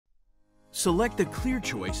Select the clear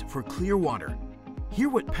choice for clear water. Hear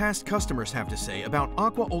what past customers have to say about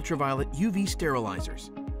Aqua Ultraviolet UV Sterilizers.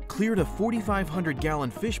 Cleared a 4,500-gallon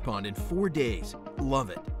fish pond in 4 days. Love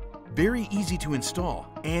it. Very easy to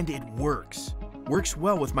install, and it works. Works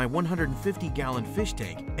well with my 150-gallon fish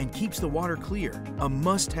tank and keeps the water clear, a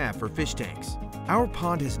must-have for fish tanks. Our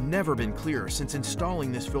pond has never been clearer since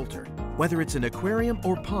installing this filter. Whether it's an aquarium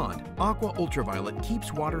or pond, Aqua Ultraviolet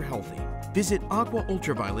keeps water healthy. Visit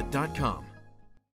aquaultraviolet.com.